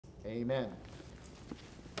Amen.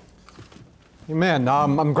 Amen.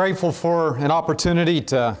 I'm grateful for an opportunity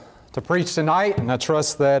to preach tonight, and I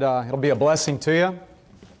trust that it'll be a blessing to you.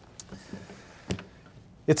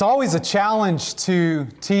 It's always a challenge to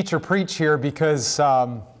teach or preach here because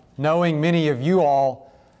knowing many of you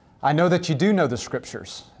all, I know that you do know the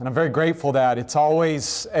Scriptures, and I'm very grateful that it's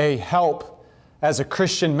always a help as a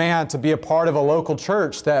Christian man to be a part of a local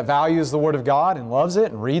church that values the Word of God and loves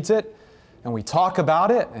it and reads it, and we talk about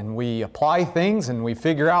it and we apply things and we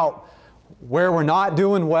figure out where we're not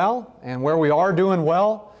doing well and where we are doing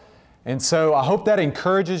well. And so I hope that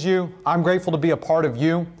encourages you. I'm grateful to be a part of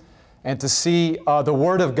you and to see the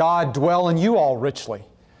Word of God dwell in you all richly.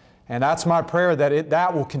 And that's my prayer, that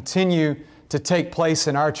that will continue to take place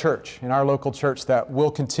in our church, in our local church, that we'll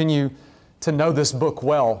continue to know this book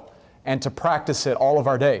well and to practice it all of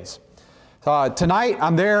our days. Tonight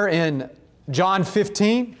I'm there in John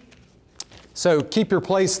 15. So keep your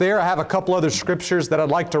place there. I have a couple other scriptures that I'd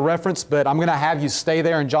like to reference, but I'm going to have you stay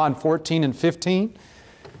there in John 14 and 15.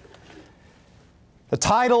 The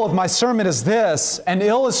title of my sermon is this: An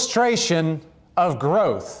Illustration of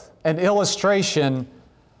Growth. An Illustration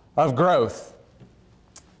of Growth.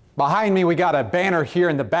 Behind me we got a banner here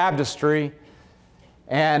in the baptistry,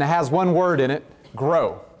 and it has one word in it: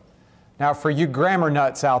 grow. Now for you grammar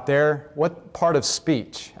nuts out there, what part of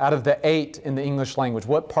speech, out of the 8 in the English language,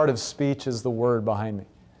 what part of speech is the word behind me?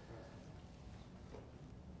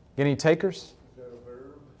 Any takers? Is that a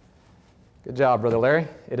verb? Good job, Brother Larry.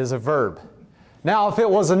 It is a verb. Now if it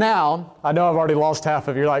was a noun, I know I've already lost half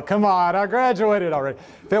of you. You're like, come on, I graduated already.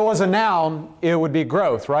 If it was a noun, it would be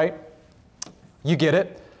growth, right? You get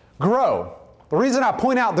it. Grow. The reason I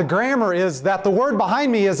point out the grammar is that the word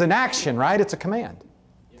behind me is an action, right? It's a command.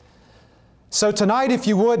 So tonight, if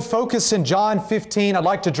you would, focus in John 15. I'd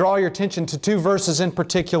like to draw your attention to 2 verses in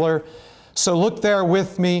particular. So look there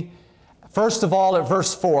with me. First of all, at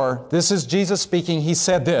verse 4, this is Jesus speaking. He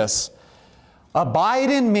said this: Abide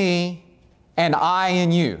in me, and I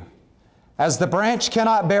in you. As the branch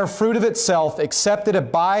cannot bear fruit of itself, except it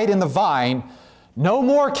abide in the vine, no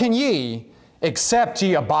more can ye, except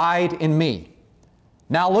ye abide in me.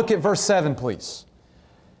 Now look at verse 7, please.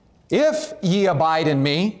 If ye abide in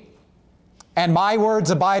me, and my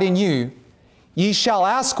words abide in you, ye shall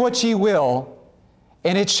ask what ye will,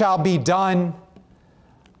 and it shall be done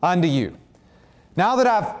unto you. Now that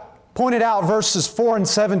I've pointed out verses 4 and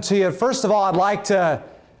 7 to you, first of all, I'd like to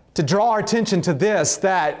draw our attention to this,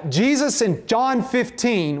 that Jesus in John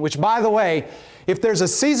 15, which by the way, if there's a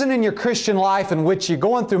season in your Christian life in which you're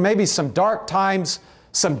going through maybe some dark times,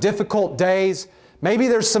 some difficult days, maybe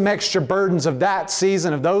there's some extra burdens of that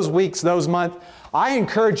season, of those weeks, those months, I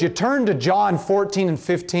encourage you, turn to John 14 and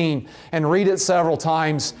 15 and read it several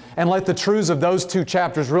times and let the truths of those 2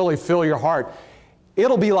 chapters really fill your heart.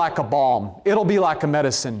 It'll be like a balm. It'll be like a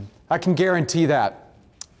medicine. I can guarantee that.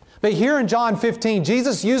 But here in John 15,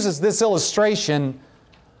 Jesus uses this illustration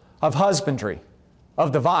of husbandry,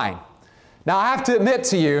 of the vine. Now I have to admit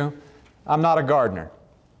to you, I'm not a gardener.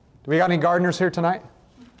 Do we got any gardeners here tonight?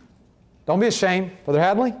 Don't be ashamed. Brother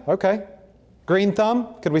Hadley? Okay. Green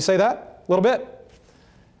thumb? Could we say that a little bit?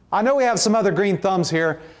 I know we have some other green thumbs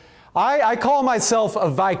here. I call myself a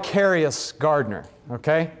vicarious gardener,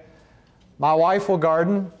 okay? My wife will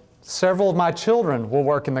garden. Several of my children will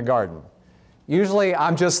work in the garden. Usually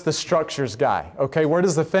I'm just the structures guy, okay? Where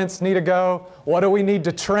does the fence need to go? What do we need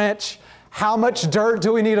to trench? How much dirt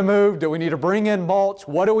do we need to move? Do we need to bring in mulch?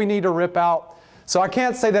 What do we need to rip out? So I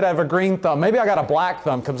can't say that I have a green thumb. Maybe I got a black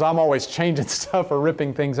thumb because I'm always changing stuff or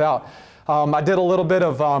ripping things out. I did a little bit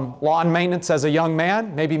of lawn maintenance as a young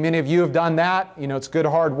man. Maybe many of you have done that. You know, it's good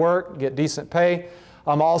hard work, get decent pay.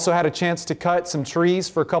 I also had a chance to cut some trees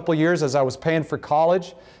for a couple of years as I was paying for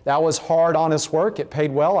college. That was hard, honest work. It paid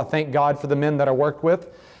well. I thank God for the men that I worked with.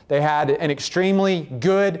 They had an extremely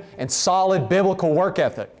good and solid biblical work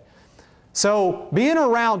ethic. So being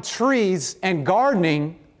around trees and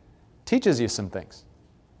gardening teaches you some things.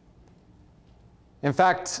 In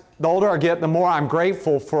fact, the older I get, the more I'm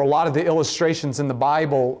grateful for a lot of the illustrations in the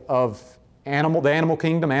Bible of the animal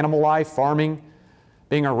kingdom, animal life, farming,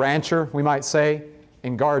 being a rancher, we might say,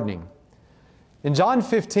 and gardening. In John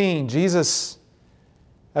 15, Jesus,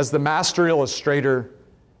 as the master illustrator,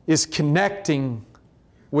 is connecting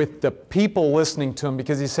with the people listening to Him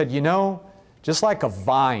because He said, you know, just like a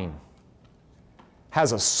vine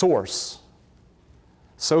has a source,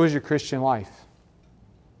 so is your Christian life.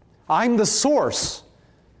 I'm the source.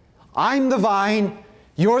 I'm the vine.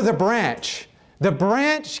 You're the branch. The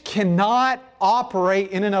branch cannot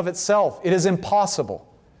operate in and of itself. It is impossible.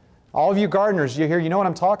 All of you gardeners, you know what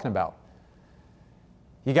I'm talking about.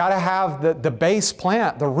 You got to have the base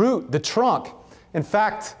plant, the root, the trunk. In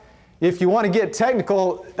fact, if you want to get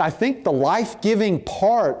technical, I think the life-giving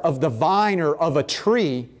part of the vine or of a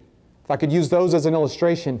tree, if I could use those as an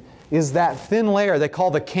illustration, is that thin layer they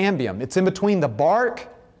call the cambium. It's in between the bark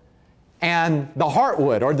and the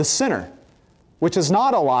heartwood or the center, which is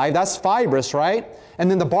not alive. That's fibrous, right? And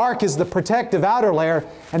then the bark is the protective outer layer,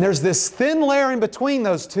 and there's this thin layer in between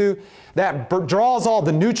those two that draws all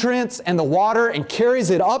the nutrients and the water and carries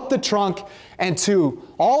it up the trunk and to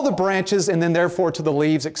all the branches and then therefore to the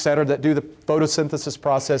leaves, etc., that do the photosynthesis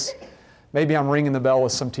process. Maybe I'm ringing the bell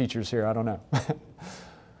with some teachers here, I don't know.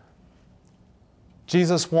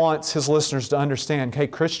 Jesus wants His listeners to understand, hey,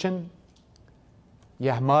 Christian,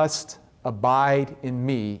 you must abide in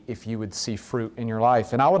me if you would see fruit in your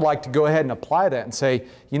life. And I would like to go ahead and apply that and say,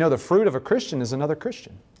 you know, the fruit of a Christian is another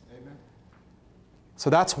Christian. Amen.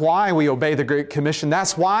 So that's why we obey the Great Commission.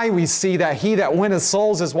 That's why we see that he that winneth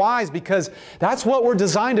souls is wise, because that's what we're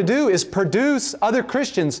designed to do, is produce other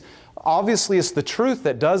Christians. Obviously, it's the truth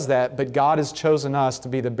that does that, but God has chosen us to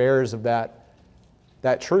be the bearers of that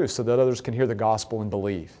truth so that others can hear the gospel and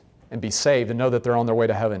believe and be saved and know that they're on their way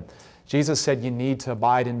to heaven. Jesus said you need to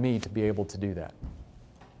abide in me to be able to do that.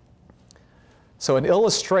 So an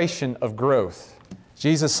illustration of growth.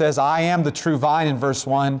 Jesus says, I am the true vine in verse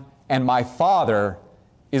 1, and my Father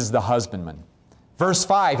is the husbandman. Verse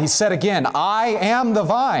 5, He said again, I am the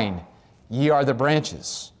vine, ye are the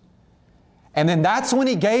branches. And then that's when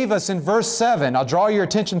He gave us in verse 7, I'll draw your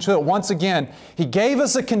attention to it once again, He gave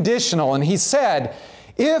us a conditional, and He said,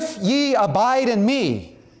 if ye abide in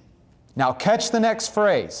me. Now catch the next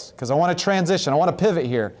phrase, because I want to transition, I want to pivot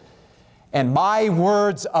here. And my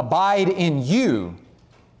words abide in you,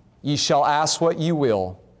 ye shall ask what ye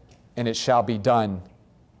will, and it shall be done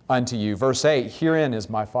unto you. Verse 8, herein is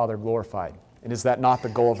my Father glorified. And is that not the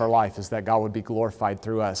goal of our life, is that God would be glorified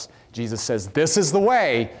through us? Jesus says, this is the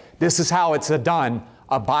way, this is how it's done,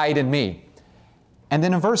 abide in me. And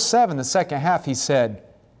then in verse 7, the second half, He said,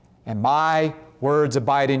 and my words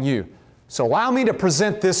abide in you. So allow me to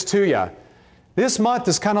present this to you. This month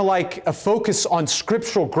is kind of like a focus on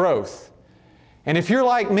scriptural growth. And if you're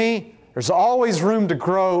like me, there's always room to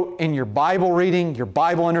grow in your Bible reading, your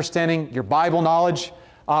Bible understanding, your Bible knowledge.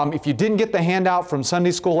 If you didn't get the handout from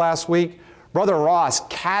Sunday school last week, Brother Ross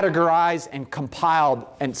categorized and compiled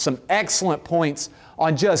and some excellent points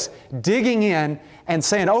on just digging in and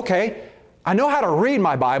saying, okay, I know how to read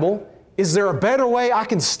my Bible. Is there a better way I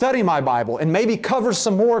can study my Bible and maybe cover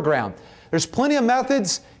some more ground? There's plenty of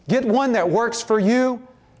methods. Get one that works for you,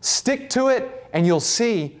 stick to it, and you'll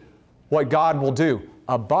see what God will do.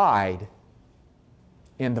 Abide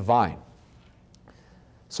in the vine.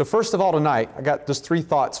 So first of all tonight, I got just 3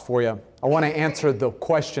 thoughts for you. I want to answer the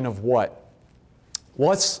question of what.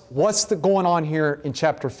 What's going on here in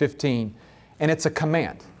chapter 15? And it's a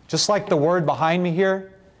command. Just like the word behind me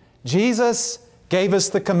here, Jesus gave us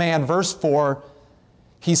the command, verse 4,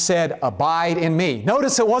 He said, abide in me.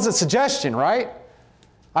 Notice it was a suggestion, right?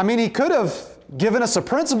 I mean, He could have given us a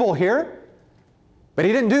principle here, but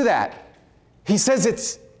He didn't do that. He says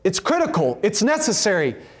it's critical, it's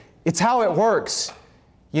necessary, it's how it works.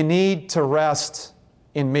 You need to rest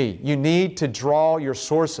in me. You need to draw your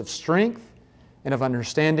source of strength and of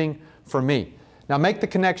understanding from me. Now make the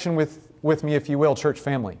connection with me, if you will, church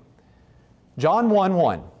family. John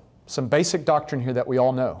 1:1, some basic doctrine here that we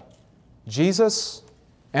all know. Jesus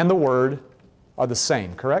and the Word are the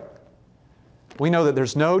same, correct? We know that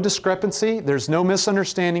there's no discrepancy, there's no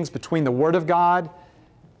misunderstandings between the Word of God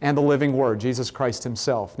and the living Word, Jesus Christ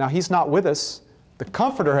Himself. Now He's not with us. The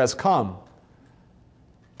Comforter has come.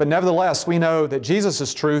 But nevertheless, we know that Jesus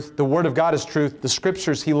is truth, the Word of God is truth, the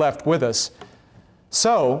Scriptures He left with us.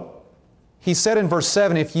 So, He said in verse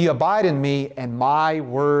 7, if ye abide in me and my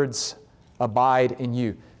words abide in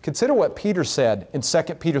you. Consider what Peter said in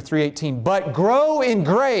 2 Peter 3:18, but grow in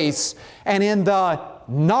grace and in the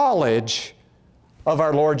knowledge of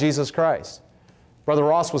our Lord Jesus Christ. Brother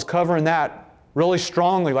Ross was covering that really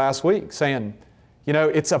strongly last week, saying, you know,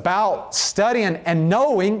 it's about studying and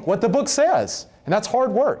knowing what the book says. And that's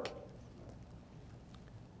hard work.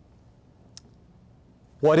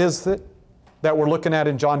 What is it that we're looking at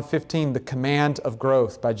in John 15? The command of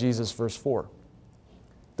growth by Jesus, verse 4.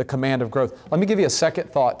 The command of growth. Let me give you a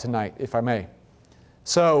second thought tonight, if I may.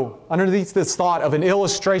 So, underneath this thought of an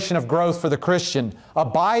illustration of growth for the Christian,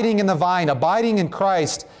 abiding in the vine, abiding in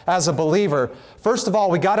Christ as a believer, first of all,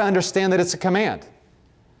 we got to understand that it's a command.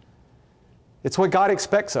 It's what God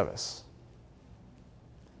expects of us.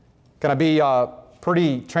 Can I be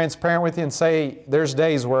pretty transparent with you and say there's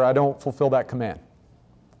days where I don't fulfill that command?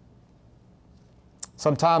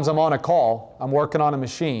 Sometimes I'm on a call, I'm working on a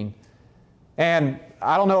machine, and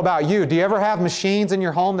I don't know about you, do you ever have machines in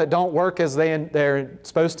your home that don't work as they're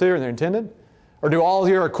supposed to or they're intended? Or do all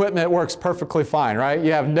your equipment works perfectly fine, right?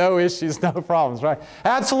 You have no issues, no problems, right?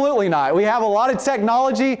 Absolutely not. We have a lot of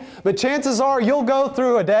technology, but chances are you'll go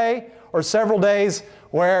through a day or several days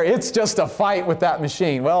where it's just a fight with that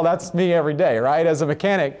machine. Well, that's me every day, right? As a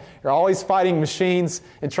mechanic, you're always fighting machines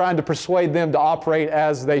and trying to persuade them to operate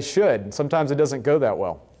as they should. Sometimes it doesn't go that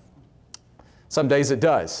well. Some days it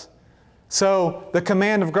does. So the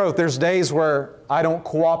command of growth, there's days where I don't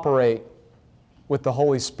cooperate with the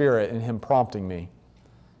Holy Spirit and Him prompting me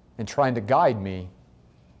and trying to guide me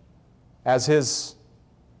as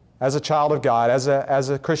a child of God, as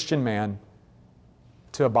a Christian man,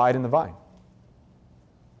 to abide in the vine.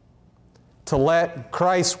 To let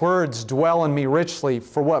Christ's words dwell in me richly.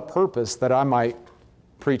 For what purpose? That I might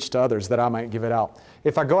preach to others, that I might give it out.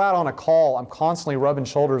 If I go out on a call, I'm constantly rubbing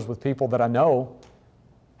shoulders with people that I know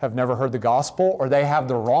have never heard the gospel, or they have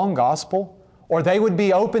the wrong gospel, or they would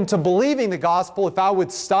be open to believing the gospel if I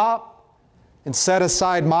would stop and set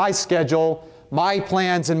aside my schedule, my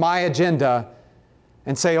plans, and my agenda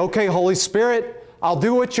and say, okay, Holy Spirit, I'll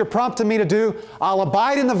do what you're prompting me to do. I'll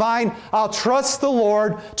abide in the vine. I'll trust the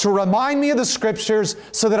Lord to remind me of the Scriptures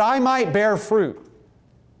so that I might bear fruit.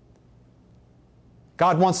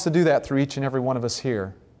 God wants to do that through each and every one of us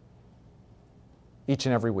here, each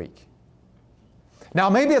and every week.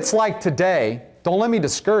 Now, maybe it's like today. Don't let me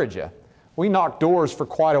discourage you. We knocked doors for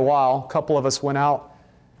quite a while. A couple of us went out.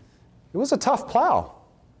 It was a tough plow.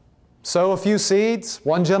 Sow a few seeds.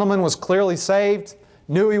 One gentleman was clearly saved,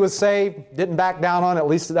 knew he was saved, didn't back down on it. At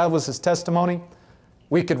least that was his testimony.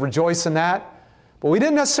 We could rejoice in that. But we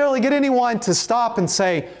didn't necessarily get anyone to stop and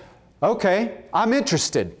say, okay, I'm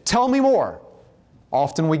interested. Tell me more.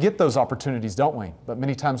 Often we get those opportunities, don't we? But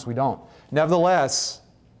many times we don't. Nevertheless,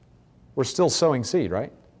 we're still sowing seed,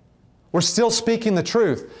 right? We're still speaking the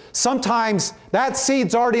truth. Sometimes that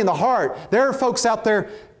seed's already in the heart. There are folks out there,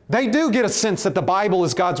 they do get a sense that the Bible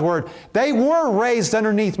is God's Word. They were raised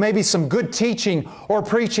underneath maybe some good teaching or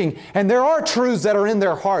preaching, and there are truths that are in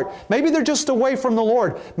their heart. Maybe they're just away from the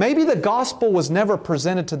Lord. Maybe the gospel was never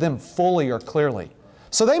presented to them fully or clearly.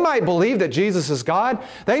 So they might believe that Jesus is God.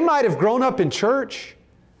 They might have grown up in church,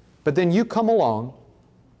 but then you come along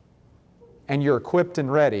and you're equipped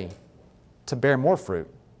and ready to bear more fruit.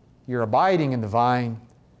 You're abiding in the vine.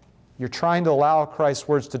 You're trying to allow Christ's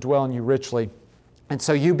words to dwell in you richly. And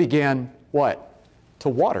so you begin, what? To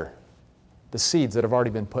water the seeds that have already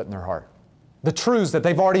been put in their heart. The truths that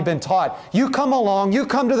they've already been taught. You come along, you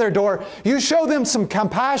come to their door, you show them some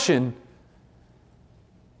compassion,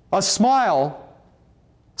 a smile,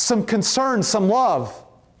 some concern, some love.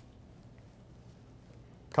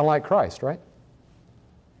 Kind of like Christ, right?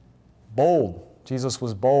 Bold. Jesus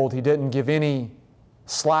was bold. He didn't give any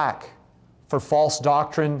slack for false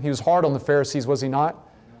doctrine. He was hard on the Pharisees, was He not?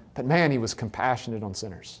 But man, He was compassionate on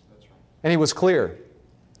sinners. That's right. And He was clear.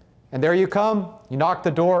 And there you come, you knock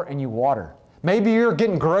the door and you water. Maybe you're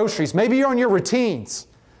getting groceries. Maybe you're on your routines.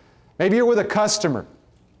 Maybe you're with a customer.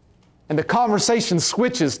 And the conversation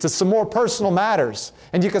switches to some more personal matters.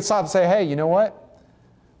 And you can stop and say, hey, you know what?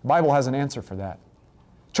 The Bible has an answer for that.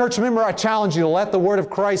 Church member, I challenge you to let the Word of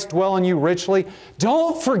Christ dwell in you richly.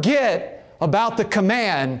 Don't forget about the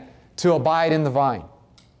command to abide in the vine.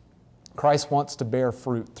 Christ wants to bear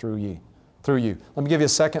fruit through you. Let me give you a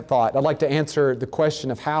second thought. I'd like to answer the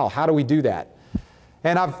question of how. How do we do that?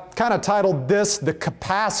 And I've kind of titled this the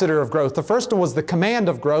capacitor of growth. The first one was the command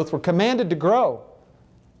of growth. We're commanded to grow,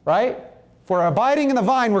 right? If we're abiding in the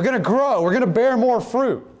vine, we're going to grow. We're going to bear more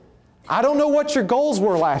fruit. I don't know what your goals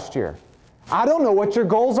were last year. I don't know what your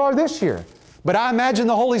goals are this year. But I imagine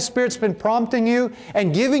the Holy Spirit's been prompting you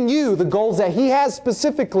and giving you the goals that He has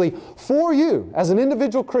specifically for you as an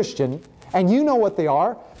individual Christian, and you know what they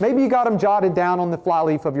are. Maybe you got them jotted down on the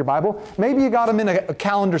flyleaf of your Bible. Maybe you got them in a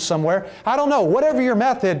calendar somewhere. I don't know. Whatever your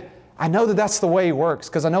method, I know that that's the way He works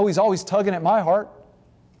because I know He's always tugging at my heart.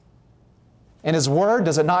 And His Word,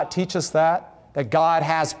 does it not teach us that God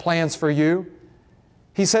has plans for you?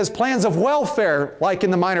 He says plans of welfare, like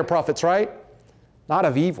in the Minor Prophets, right? Not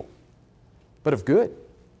of evil, but of good.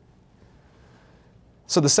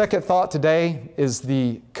 So the second thought today is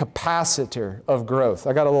the capacitor of growth.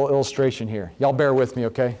 I got a little illustration here. Y'all bear with me,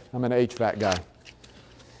 okay? I'm an HVAC guy.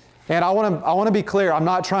 And I want to be clear. I'm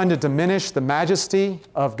not trying to diminish the majesty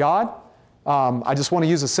of God. I just want to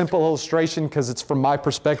use a simple illustration because it's from my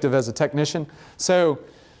perspective as a technician. So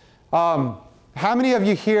how many of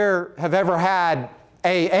you here have ever had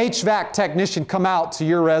a HVAC technician come out to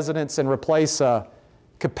your residence and replace a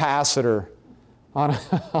capacitor on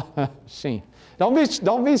a machine.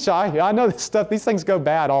 Don't be shy. I know this stuff, these things go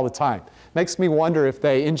bad all the time. Makes me wonder if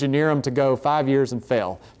they engineer them to go 5 years and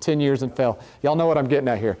fail, 10 years and fail. Y'all know what I'm getting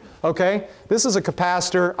at here. Okay? This is a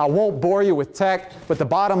capacitor. I won't bore you with tech, but the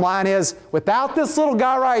bottom line is, without this little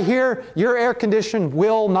guy right here, your air conditioning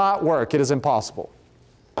will not work. It is impossible.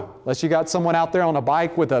 Unless you got someone out there on a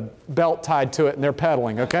bike with a belt tied to it and they're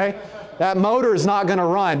pedaling, okay? That motor is not going to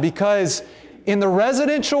run because in the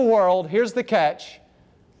residential world, here's the catch,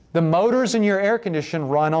 the motors in your air conditioner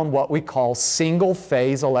run on what we call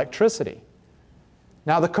single-phase electricity.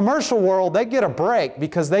 Now, the commercial world, they get a break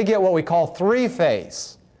because they get what we call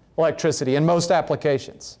three-phase electricity in most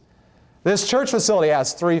applications. This church facility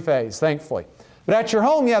has three-phase, thankfully. But at your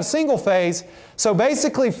home, you have single-phase. So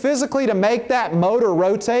basically, physically, to make that motor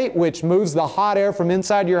rotate, which moves the hot air from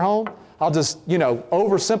inside your home, I'll just,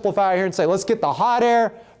 oversimplify here and say, let's get the hot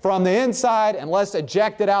air from the inside and let's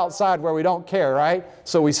eject it outside where we don't care, right?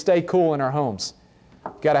 So we stay cool in our homes.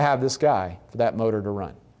 Got to have this guy for that motor to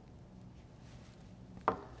run.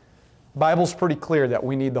 The Bible's pretty clear that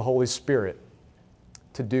we need the Holy Spirit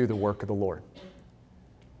to do the work of the Lord.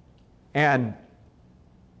 And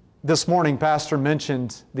this morning, Pastor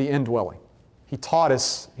mentioned the indwelling. He taught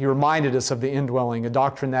us, he reminded us of the indwelling, a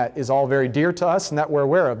doctrine that is all very dear to us and that we're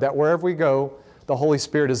aware of, that wherever we go, the Holy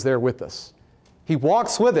Spirit is there with us. He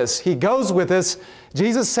walks with us. He goes with us.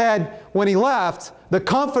 Jesus said when He left, the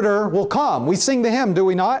Comforter will come. We sing the hymn, do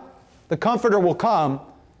we not? The Comforter will come,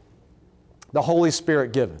 the Holy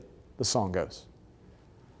Spirit given, the song goes.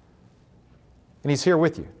 And He's here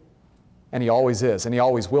with you. And He always is, and He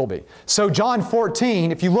always will be. So John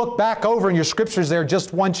 14, if you look back over in your scriptures there,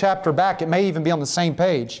 just one chapter back, it may even be on the same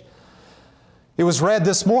page. It was read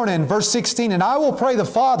this morning, verse 16, "And I will pray the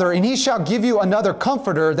Father, and He shall give you another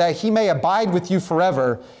Comforter, that He may abide with you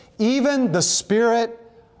forever, even the Spirit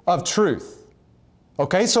of truth."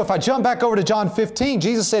 Okay, so if I jump back over to John 15,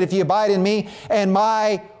 Jesus said, "If ye abide in me, and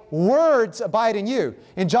my words abide in you."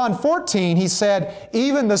 In John 14, He said,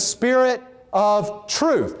 "Even the Spirit of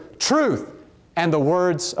truth." Truth and the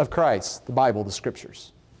words of Christ, the Bible, the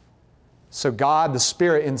Scriptures. So God, the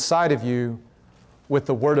Spirit inside of you, with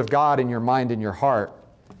the Word of God in your mind and your heart,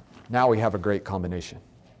 now we have a great combination.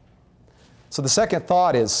 So the second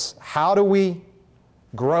thought is, how do we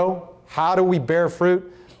grow? How do we bear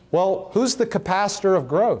fruit? Well, who's the capacitor of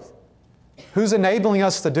growth? Who's enabling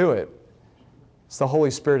us to do it? It's the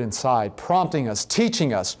Holy Spirit inside, prompting us,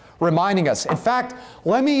 teaching us, reminding us. In fact,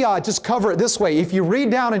 let me just cover it this way. If you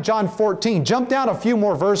read down in John 14, jump down a few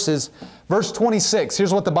more verses, verse 26,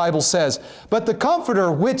 here's what the Bible says. "But the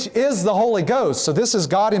Comforter, which is the Holy Ghost," so this is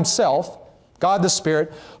God Himself, God the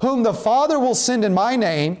Spirit, "whom the Father will send in my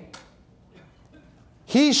name,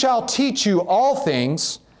 He shall teach you all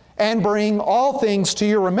things, and bring all things to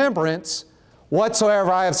your remembrance,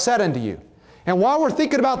 whatsoever I have said unto you." And while we're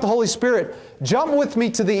thinking about the Holy Spirit, jump with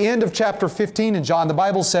me to the end of chapter 15 in John. The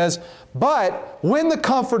Bible says, "But when the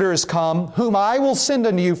Comforter is come, whom I will send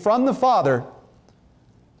unto you from the Father,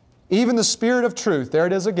 even the Spirit of truth," there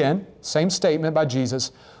it is again, same statement by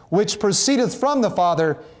Jesus, "which proceedeth from the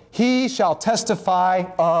Father, He shall testify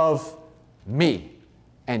of me."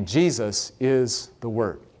 And Jesus is the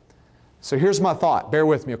Word. So here's my thought. Bear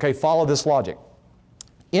with me, okay? Follow this logic.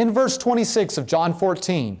 In verse 26 of John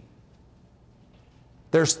 14,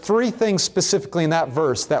 there's three things specifically in that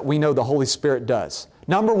verse that we know the Holy Spirit does.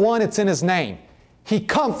 Number one, it's in His name. He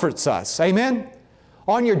comforts us. Amen?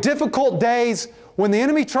 On your difficult days, when the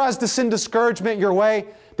enemy tries to send discouragement your way,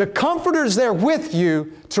 the Comforter's there with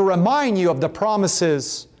you to remind you of the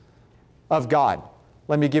promises of God.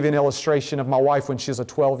 Let me give you an illustration of my wife when she was a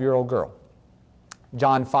 12-year-old girl.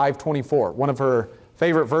 John 5:24, one of her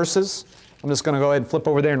favorite verses. I'm just going to go ahead and flip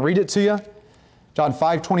over there and read it to you. John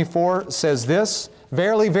 5:24 says this,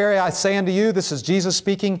 "Verily, verily, I say unto you," this is Jesus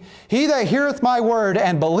speaking, "He that heareth my word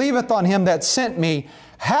and believeth on Him that sent me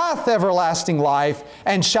hath everlasting life,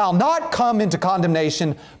 and shall not come into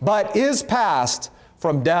condemnation, but is passed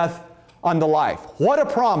from death unto life." What a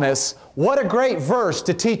promise. What a great verse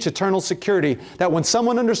to teach eternal security, that when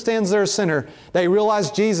someone understands they're a sinner, they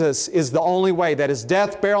realize Jesus is the only way, that His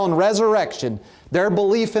death, burial, and resurrection, their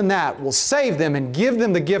belief in that will save them and give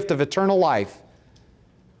them the gift of eternal life.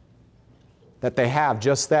 That they have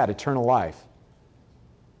just that, eternal life.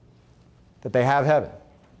 That they have heaven.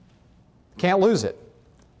 Can't lose it.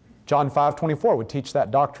 John 5:24 would teach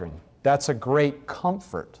that doctrine. That's a great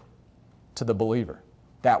comfort to the believer,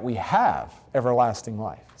 that we have everlasting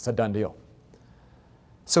life. It's a done deal.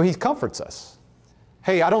 So He comforts us.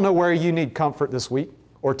 Hey, I don't know where you need comfort this week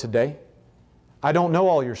or today. I don't know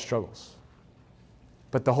all your struggles,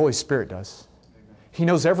 but the Holy Spirit does. He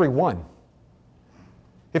knows every one.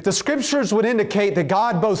 If the Scriptures would indicate that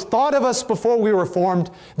God both thought of us before we were formed,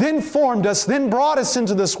 then formed us, then brought us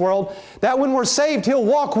into this world, that when we're saved, He'll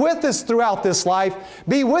walk with us throughout this life,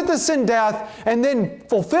 be with us in death, and then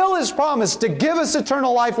fulfill His promise to give us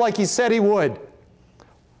eternal life like He said He would,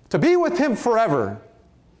 to be with Him forever,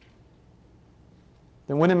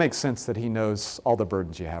 then wouldn't it make sense that He knows all the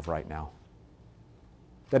burdens you have right now?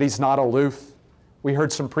 That He's not aloof. We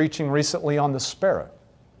heard some preaching recently on the sparrow.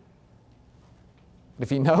 If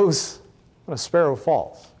He knows when a sparrow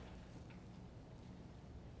falls,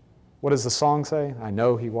 what does the song say? I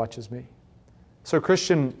know He watches me. So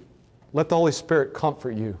Christian, let the Holy Spirit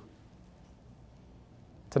comfort you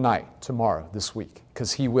tonight, tomorrow, this week,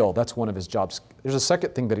 because He will. That's one of His jobs. There's a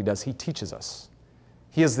second thing that He does. He teaches us.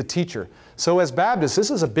 He is the teacher. So as Baptists, this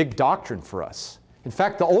is a big doctrine for us. In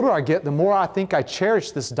fact, the older I get, the more I think I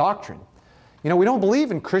cherish this doctrine. You know, we don't believe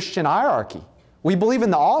in Christian hierarchy. We believe in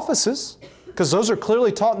the offices, because those are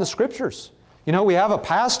clearly taught in the Scriptures. You know, we have a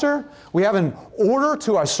pastor, we have an order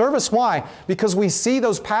to our service. Why? Because we see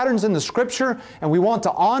those patterns in the Scripture, and we want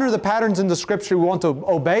to honor the patterns in the Scripture. We want to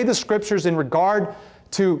obey the Scriptures in regard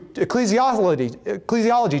to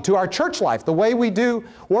ecclesiology, to our church life, the way we do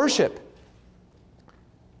worship.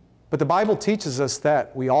 But the Bible teaches us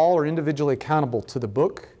that we all are individually accountable to the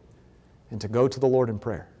book and to go to the Lord in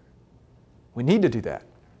prayer. We need to do that.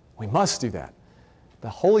 We must do that. The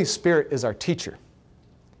Holy Spirit is our teacher.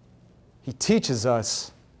 He teaches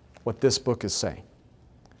us what this book is saying.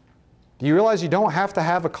 Do you realize you don't have to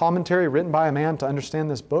have a commentary written by a man to understand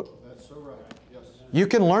this book? That's so right. Yes. You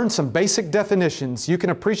can learn some basic definitions. You can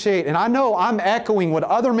appreciate, and I know I'm echoing what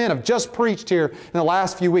other men have just preached here in the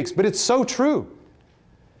last few weeks, but it's so true.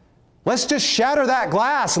 Let's just shatter that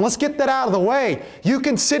glass and let's get that out of the way. You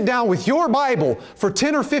can sit down with your Bible for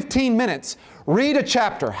 10 or 15 minutes, read a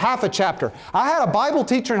chapter, half a chapter. I had a Bible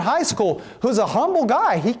teacher in high school who's a humble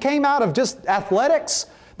guy. He came out of just athletics,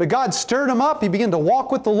 but God stirred him up. He began to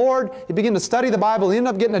walk with the Lord. He began to study the Bible. He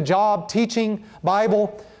ended up getting a job teaching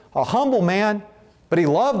Bible. A humble man, but he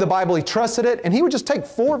loved the Bible. He trusted it, and he would just take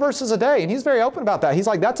 4 verses a day, and he's very open about that. He's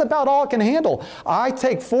like, that's about all I can handle. I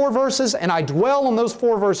take 4 verses, and I dwell on those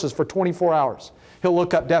 4 verses for 24 hours. He'll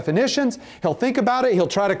look up definitions. He'll think about it. He'll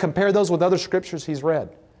try to compare those with other scriptures he's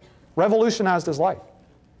read. Revolutionized his life.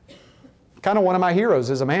 Kind of one of my heroes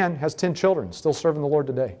is a man, has 10 children, still serving the Lord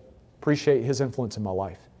today. Appreciate his influence in my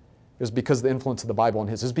life. It was because of the influence of the Bible in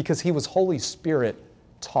his. It was because he was Holy Spirit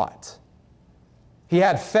taught. He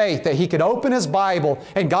had faith that he could open his Bible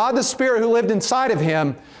and God the Spirit who lived inside of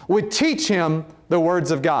him would teach him the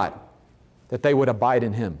words of God, that they would abide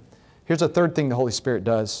in him. Here's a third thing the Holy Spirit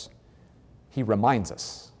does. He reminds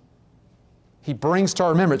us. He brings to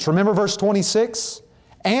our remembrance. Remember verse 26?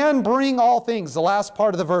 And bring all things, the last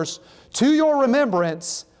part of the verse, to your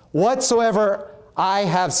remembrance whatsoever I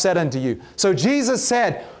have said unto you. So Jesus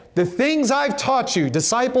said, the things I've taught you,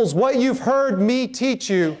 disciples, what you've heard me teach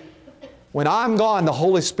you, when I'm gone, the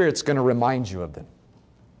Holy Spirit's going to remind you of them.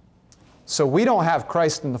 So we don't have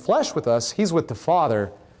Christ in the flesh with us. He's with the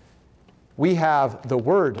Father. We have the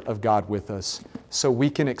Word of God with us, so we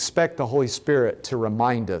can expect the Holy Spirit to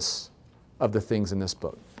remind us of the things in this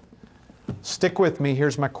book. Stick with me.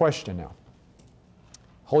 Here's my question now.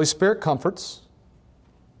 Holy Spirit comforts.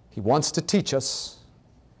 He wants to teach us,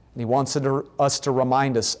 and He wants us to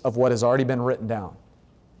remind us of what has already been written down.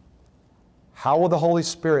 How will the Holy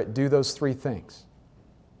Spirit do those 3 things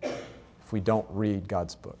if we don't read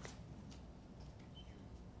God's book?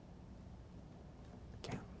 We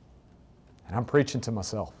can't. And I'm preaching to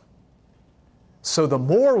myself. So the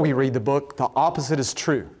more we read the book, the opposite is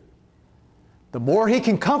true. The more He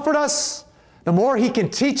can comfort us, the more He can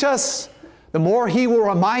teach us, the more He will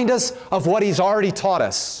remind us of what He's already taught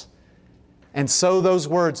us. And so those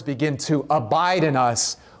words begin to abide in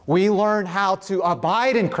us. We learn how to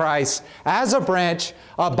abide in Christ as a branch,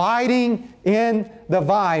 abiding in the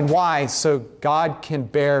vine. Why? So God can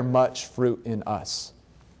bear much fruit in us.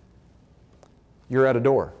 You're at a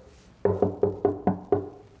door,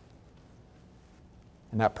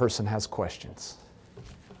 and that person has questions.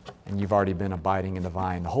 And you've already been abiding in the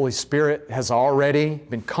vine. The Holy Spirit has already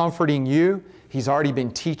been comforting you. He's already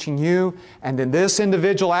been teaching you. And then this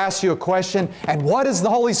individual asks you a question. And what does the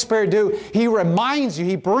Holy Spirit do? He reminds you,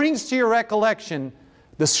 He brings to your recollection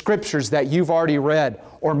the Scriptures that you've already read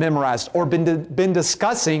or memorized or been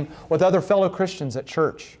discussing with other fellow Christians at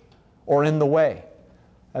church or in the way,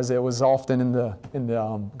 as it was often in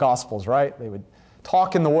the Gospels, right? They would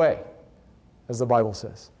talk in the way, as the Bible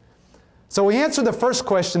says. So we answered the first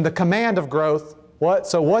question, the command of growth.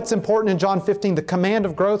 So what's important in John 15? The command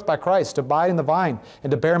of growth by Christ, to abide in the vine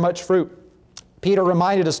and to bear much fruit. Peter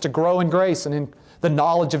reminded us to grow in grace and in the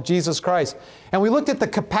knowledge of Jesus Christ. And we looked at the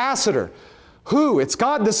capacitor. Who? It's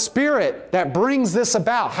God the Spirit that brings this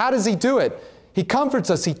about. How does He do it? He comforts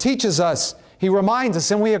us. He teaches us. He reminds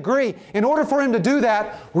us, and we agree. In order for Him to do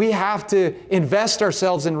that, we have to invest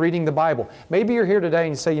ourselves in reading the Bible. Maybe you're here today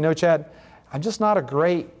and you say, you know, Chad, I'm not a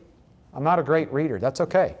great reader. That's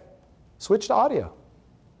okay. Switch to audio.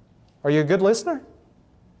 Are you a good listener?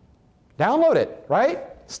 Download it, right?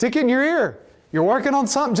 Stick it in your ear. You're working on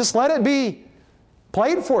something, just let it be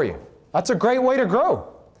played for you. That's a great way to grow.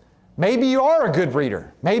 Maybe you are a good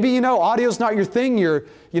reader. Maybe, audio's not your thing. You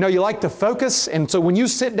like to focus. And so when you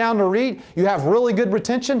sit down to read, you have really good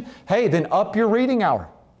retention. Hey, then up your reading hour.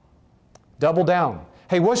 Double down.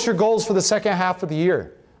 Hey, what's your goals for the second half of the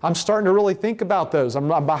year? I'm starting to really think about those. I'm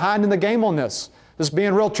behind in the game on this. Just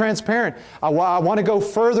being real transparent. I want to go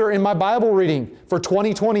further in my Bible reading for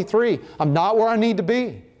 2023. I'm not where I need to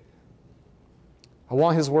be. I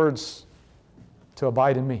want His words to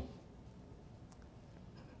abide in me.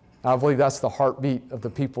 I believe that's the heartbeat of the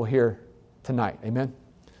people here tonight. Amen?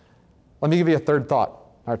 Let me give you a third thought.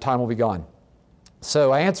 Our time will be gone.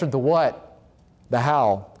 So I answered the what, the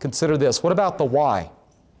how. Consider this. What about the why?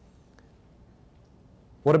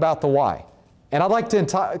 What about the why? And I'd like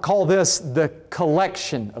to call this the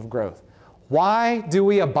collection of growth. Why do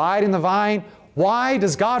we abide in the vine? Why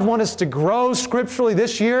does God want us to grow scripturally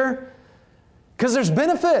this year? Because there's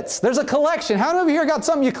benefits. There's a collection. How many of you here got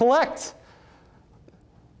something you collect?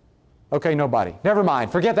 Okay, nobody. Never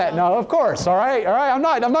mind. Forget that. No, of course. All right. I'm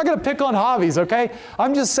not going to pick on hobbies, okay?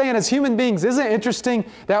 I'm just saying as human beings, isn't it interesting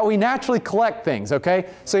that we naturally collect things, okay?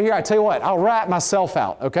 So here, I tell you what, I'll rat myself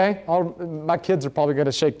out, okay? My kids are probably going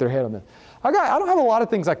to shake their head on this. I don't have a lot of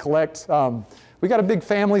things I collect. We got a big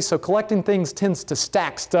family, so collecting things tends to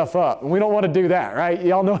stack stuff up. And we don't want to do that, right?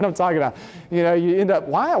 Y'all know what I'm talking about. You end up,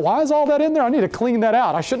 why is all that in there? I need to clean that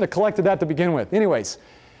out. I shouldn't have collected that to begin with. Anyways,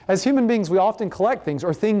 as human beings, we often collect things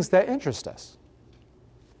or things that interest us.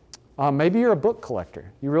 Maybe you're a book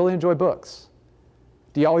collector. You really enjoy books.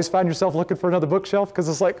 Do you always find yourself looking for another bookshelf? Because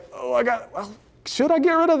it's like, should I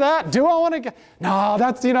get rid of that? Do I want to get, no,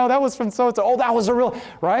 that was from so-and-so. Oh, that was a real,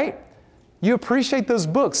 right? You appreciate those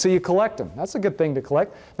books, so you collect them. That's a good thing to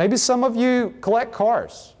collect. Maybe some of you collect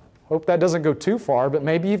cars. Hope that doesn't go too far, but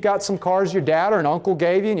maybe you've got some cars your dad or an uncle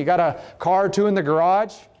gave you, and you got a car or two in the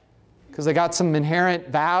garage because they got some inherent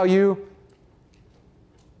value.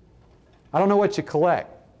 I don't know what you collect,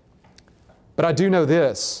 but I do know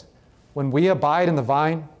this. When we abide in the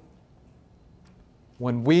vine,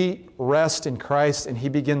 when we rest in Christ and He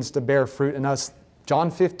begins to bear fruit in us,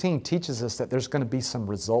 John 15 teaches us that there's going to be some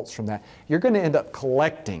results from that. You're going to end up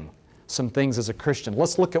collecting some things as a Christian.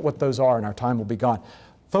 Let's look at what those are, and our time will be gone.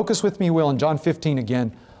 Focus with me, Will, in John 15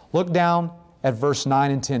 again. Look down at verse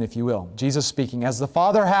 9 and 10, if you will. Jesus speaking, "As the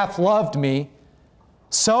Father hath loved me,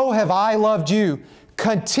 so have I loved you.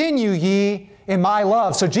 Continue ye in my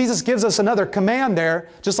love." So Jesus gives us another command there,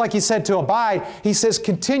 just like He said to abide. He says,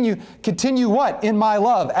 continue what? In my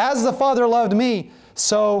love. As the Father loved me,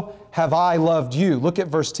 so have I loved you. Look at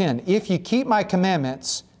verse 10. "If ye keep my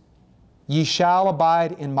commandments, ye shall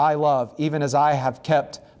abide in my love, even as I have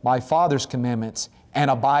kept my Father's commandments and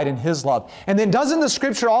abide in His love." And then doesn't the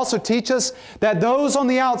Scripture also teach us that those on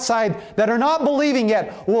the outside that are not believing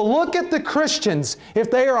yet will look at the Christians, if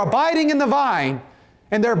they are abiding in the vine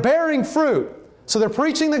and they're bearing fruit, so they're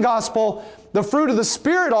preaching the gospel, the fruit of the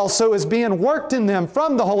Spirit also is being worked in them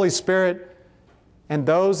from the Holy Spirit, and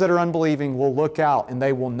those that are unbelieving will look out and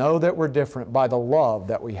they will know that we're different by the love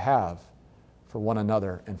that we have for one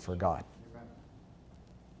another and for God.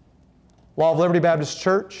 Law of Liberty Baptist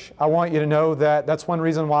Church, I want you to know that that's one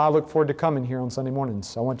reason why I look forward to coming here on Sunday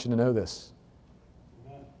mornings. I want you to know this.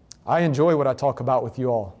 I enjoy what I talk about with you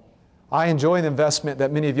all. I enjoy the investment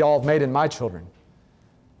that many of y'all have made in my children.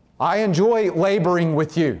 I enjoy laboring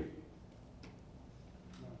with you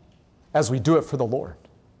as we do it for the Lord.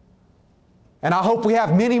 And I hope we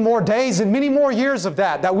have many more days and many more years of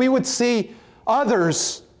that we would see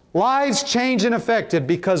others' lives changed and affected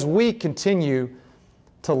because we continue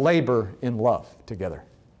to labor in love together.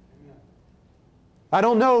 I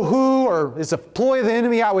don't know who or is a ploy of the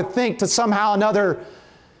enemy, I would think, to somehow or another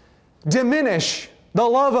diminish the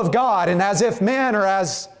love of God, and as if men or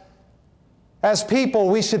as people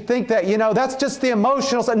we should think that, that's just the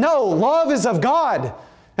emotional side. No, love is of God.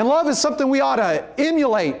 And love is something we ought to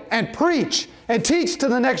emulate and preach and teach to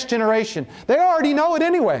the next generation. They already know it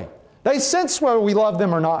anyway. They sense whether we love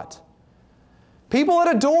them or not. People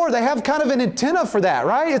at a door, they have kind of an antenna for that,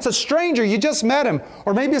 right? It's a stranger, you just met him.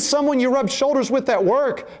 Or maybe it's someone you rub shoulders with at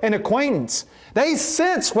work, an acquaintance. They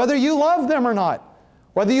sense whether you love them or not,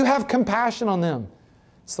 whether you have compassion on them.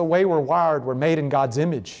 It's the way we're wired. We're made in God's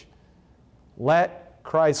image. Let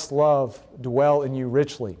Christ's love dwell in you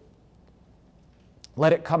richly.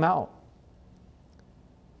 Let it come out.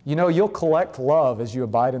 You know, you'll collect love as you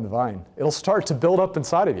abide in the vine. It'll start to build up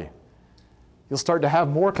inside of you. You'll start to have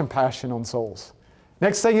more compassion on souls.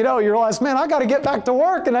 Next thing you know, you realize, man, I got to get back to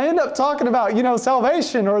work. And I end up talking about,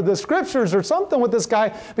 salvation or the scriptures or something with this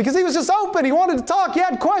guy because he was just open. He wanted to talk. He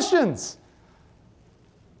had questions.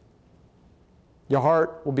 Your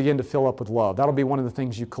heart will begin to fill up with love. That'll be one of the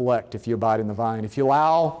things you collect if you abide in the vine. If you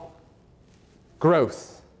allow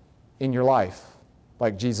growth in your life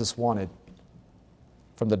like Jesus wanted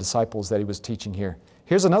from the disciples that he was teaching here.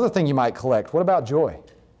 Here's another thing you might collect. What about joy?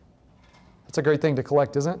 That's a great thing to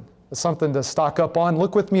collect, isn't it? It's something to stock up on.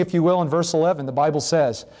 Look with me, if you will, in verse 11. The Bible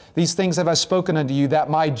says, "These things have I spoken unto you, that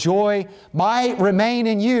my joy might remain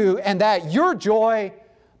in you, and that your joy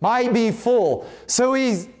might be full." So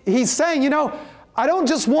he's saying, I don't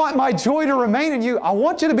just want my joy to remain in you. I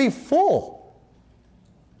want you to be full.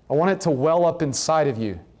 I want it to well up inside of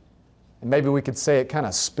you. And maybe we could say it kind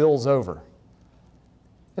of spills over.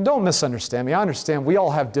 And don't misunderstand me. I understand we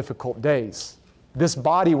all have difficult days. This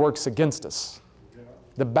body works against us.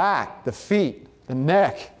 The back, the feet, the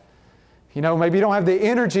neck. Maybe you don't have the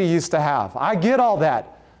energy you used to have. I get all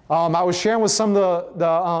that. I was sharing with some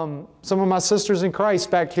of my sisters in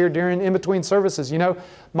Christ back here in between services.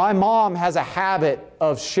 My mom has a habit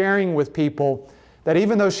of sharing with people that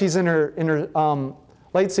even though she's in her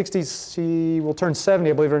late 60s, she will turn 70,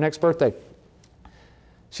 I believe, her next birthday.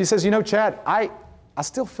 She says, Chad, I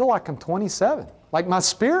still feel like I'm 27, like my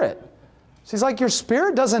spirit. She's like, your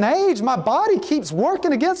spirit doesn't age. My body keeps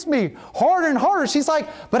working against me harder and harder. She's like,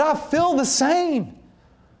 but I feel the same.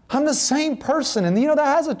 I'm the same person. And that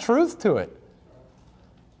has a truth to it.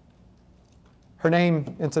 Her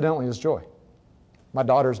name, incidentally, is Joy. My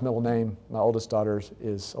daughter's middle name, my oldest daughter's,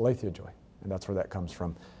 is Alethea Joy. And that's where that comes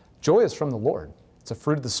from. Joy is from the Lord. It's a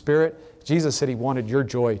fruit of the Spirit. Jesus said He wanted your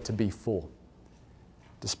joy to be full.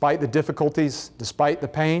 Despite the difficulties, despite the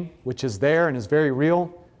pain, which is there and is very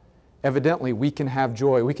real, evidently we can have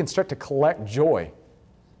joy. We can start to collect joy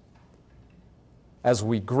as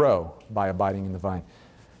we grow by abiding in the vine.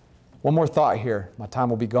 One more thought here. My time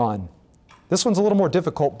will be gone. This one's a little more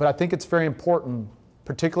difficult, but I think it's very important,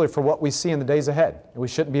 particularly for what we see in the days ahead. And we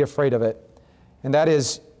shouldn't be afraid of it. And that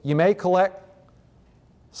is, you may collect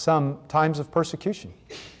some times of persecution.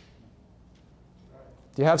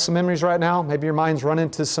 Do you have some memories right now? Maybe your mind's run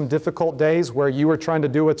into some difficult days where you were trying to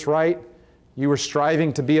do what's right. You were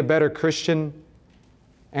striving to be a better Christian,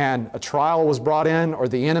 and a trial was brought in, or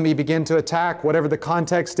the enemy began to attack, whatever the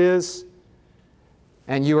context is,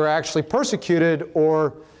 and you were actually persecuted,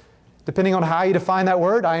 or depending on how you define that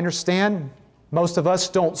word, I understand most of us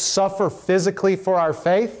don't suffer physically for our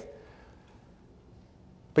faith,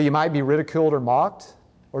 but you might be ridiculed or mocked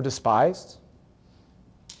or despised.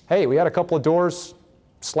 Hey, we had a couple of doors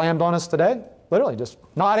slammed on us today. Literally, just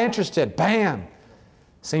not interested. Bam!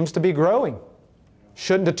 Seems to be growing.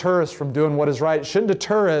 Shouldn't deter us from doing what is right. It shouldn't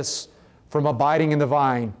deter us from abiding in the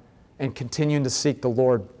vine and continuing to seek the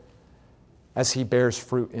Lord as He bears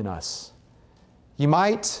fruit in us. You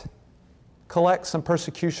might collect some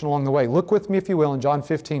persecution along the way. Look with me, if you will, in John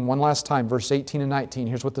 15, one last time, verse 18 and 19.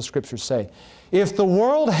 Here's what the Scriptures say. "If the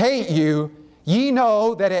world hate you, ye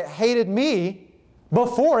know that it hated me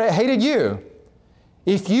before it hated you.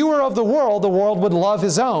 If you were of the world would love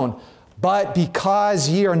his own. But because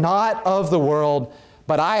ye are not of the world,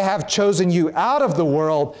 but I have chosen you out of the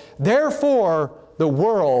world, therefore the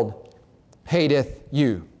world hateth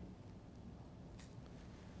you."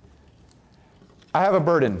 I have a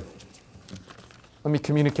burden. Let me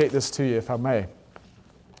communicate this to you, if I may.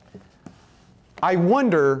 I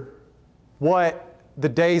wonder what the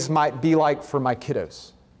days might be like for my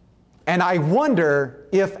kiddos. And I wonder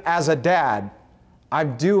if, as a dad,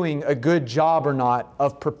 I'm doing a good job or not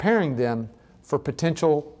of preparing them for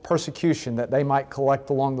potential persecution that they might collect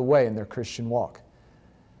along the way in their Christian walk.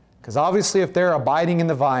 Because obviously if they're abiding in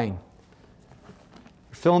the vine,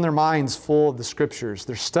 they're filling their minds full of the Scriptures,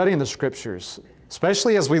 they're studying the Scriptures,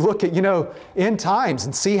 especially as we look at, end times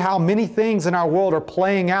and see how many things in our world are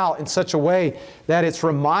playing out in such a way that it's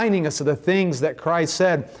reminding us of the things that Christ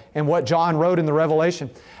said and what John wrote in the Revelation.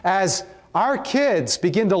 As our kids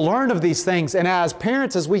begin to learn of these things, and as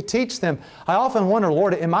parents, as we teach them, I often wonder,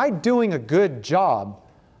 Lord, am I doing a good job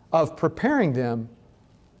of preparing them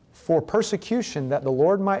for persecution that the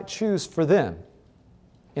Lord might choose for them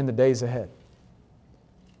in the days ahead?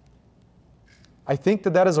 I think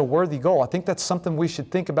that is a worthy goal. I think that's something we should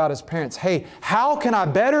think about as parents. Hey, how can I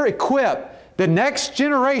better equip the next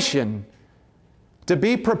generation to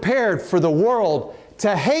be prepared for the world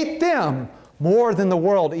to hate them more than the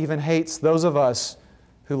world even hates those of us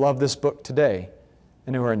who love this book today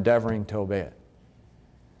and who are endeavoring to obey it.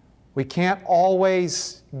 We can't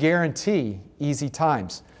always guarantee easy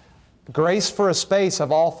times. Grace for a space,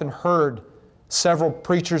 I've often heard several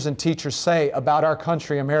preachers and teachers say about our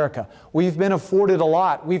country, America. We've been afforded a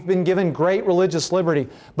lot. We've been given great religious liberty.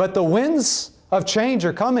 But the winds of change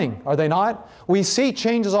are coming, are they not? We see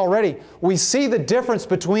changes already. We see the difference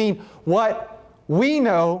between what we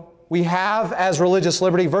know we have as religious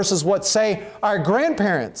liberty versus what, say, our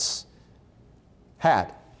grandparents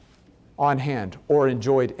had on hand or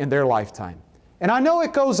enjoyed in their lifetime. And I know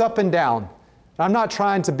it goes up and down. I'm not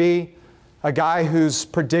trying to be a guy who's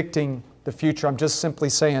predicting the future. I'm just simply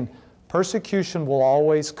saying persecution will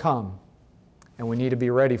always come, and we need to be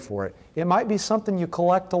ready for it. It might be something you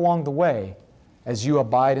collect along the way as you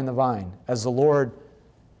abide in the vine, as the Lord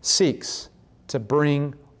seeks to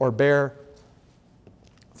bring or bear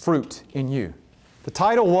fruit in you. The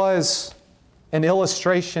title was An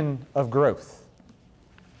Illustration of Growth.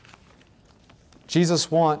 Jesus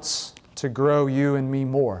wants to grow you and me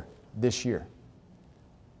more this year.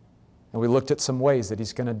 And we looked at some ways that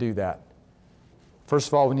He's going to do that. First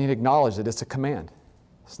of all, we need to acknowledge that it's a command.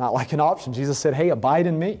 It's not like an option. Jesus said, hey, abide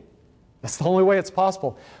in me. That's the only way it's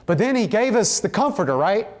possible. But then He gave us the Comforter,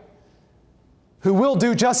 right? Who will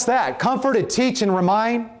do just that. Comfort and teach and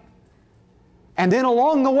remind. And then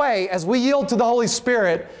along the way, as we yield to the Holy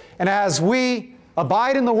Spirit and as we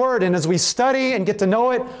abide in the Word and as we study and get to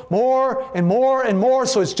know it more and more and more,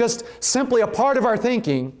 so it's just simply a part of our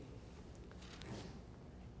thinking,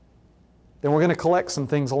 then we're going to collect some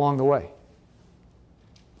things along the way.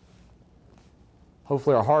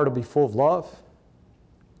 Hopefully our heart will be full of love.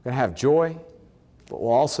 We're going to have joy, but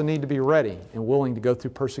we'll also need to be ready and willing to go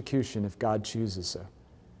through persecution if God chooses so.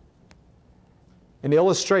 An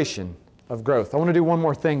illustration of growth. I want to do one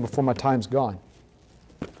more thing before my time's gone.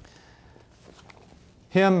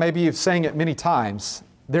 Hymn, maybe you've sang it many times.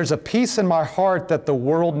 There's a peace in my heart that the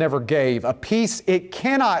world never gave, a peace it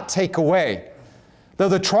cannot take away. Though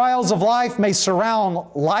the trials of life may surround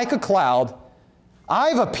like a cloud,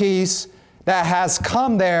 I've a peace that has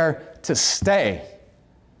come there to stay.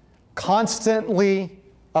 Constantly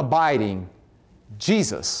abiding,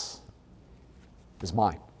 Jesus is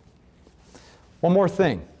mine. One more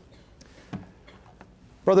thing.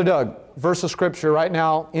 Brother Doug, verse of Scripture right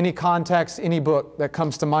now, any context, any book that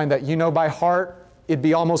comes to mind that you know by heart, it'd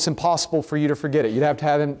be almost impossible for you to forget it. You'd have to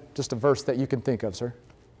have just a verse that you can think of, sir.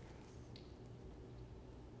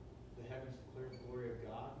 The heavens declare the glory of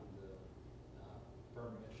God, and the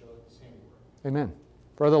firmament showeth His handiwork. Amen.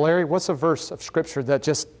 Brother Larry, what's a verse of Scripture that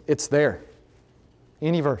just, it's there?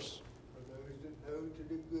 Any verse. For those that know to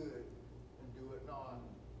do good and do it not,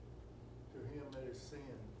 to him that is sin.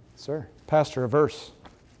 Sir, Pastor, a verse.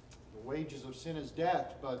 The wages of sin is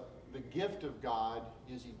death, but the gift of God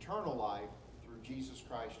is eternal life through Jesus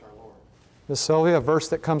Christ our Lord. Miss Sylvia, a verse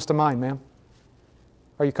that comes to mind, ma'am.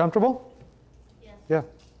 Are you comfortable? Yes. Yeah.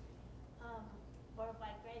 For by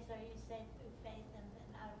grace are you saved through faith, and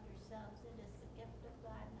then out of yourselves. It is the gift of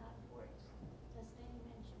God, not of works, lest any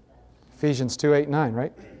man should boast. Ephesians 2:8-9,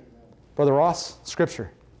 right? Brother Ross,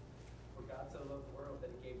 Scripture. For God so loved the world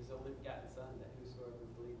that He gave His only begotten Son, that whosoever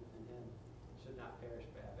believeth in Him should not perish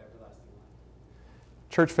but have everlasting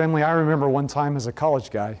life. Church family, I remember one time as a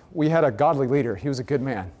college guy, we had a godly leader. He was a good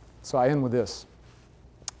man. So I end with this.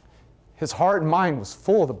 His heart and mind was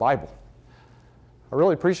full of the Bible. I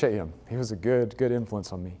really appreciate him. He was a good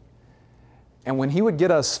influence on me. And when he would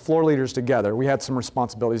get us floor leaders together, we had some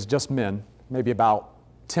responsibilities, just men, maybe about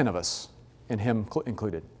 10 of us, and him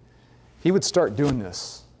included. He would start doing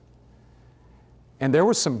this. And there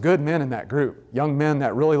were some good men in that group, young men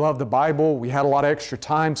that really loved the Bible. We had a lot of extra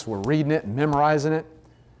time, so we're reading it and memorizing it.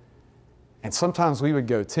 And sometimes we would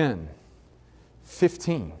go 10,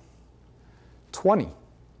 15, 20,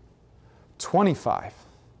 25,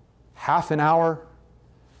 half an hour,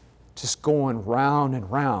 just going round and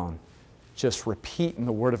round, just repeating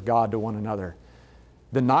the Word of God to one another.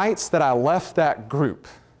 The nights that I left that group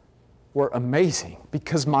were amazing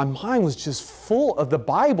because my mind was just full of the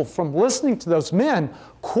Bible from listening to those men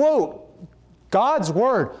quote God's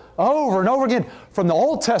Word over and over again from the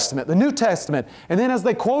Old Testament, the New Testament. And then as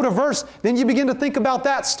they quote a verse, then you begin to think about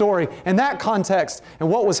that story and that context. And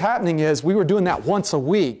what was happening is we were doing that once a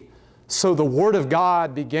week. So the Word of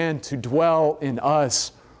God began to dwell in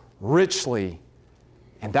us richly.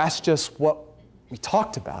 And that's just what we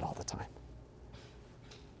talked about all the time.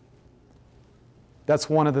 That's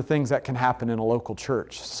one of the things that can happen in a local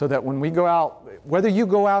church. So that when we go out, whether you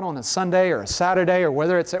go out on a Sunday or a Saturday or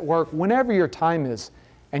whether it's at work, whenever your time is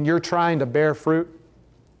and you're trying to bear fruit,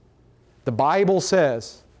 The Bible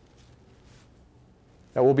says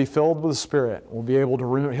that we'll be filled with the Spirit. We'll be able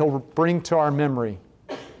to, He'll bring to our memory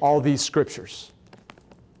all these Scriptures,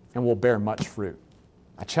 and we'll bear much fruit.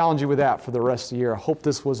 I challenge you with that for the rest of the year. I hope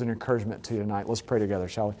this was an encouragement to you tonight. Let's pray together,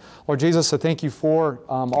 shall we? Lord Jesus, I thank you for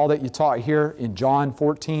all that you taught here in John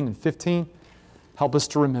 14 and 15. Help us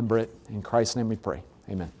to remember it. In Christ's name we pray.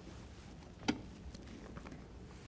 Amen.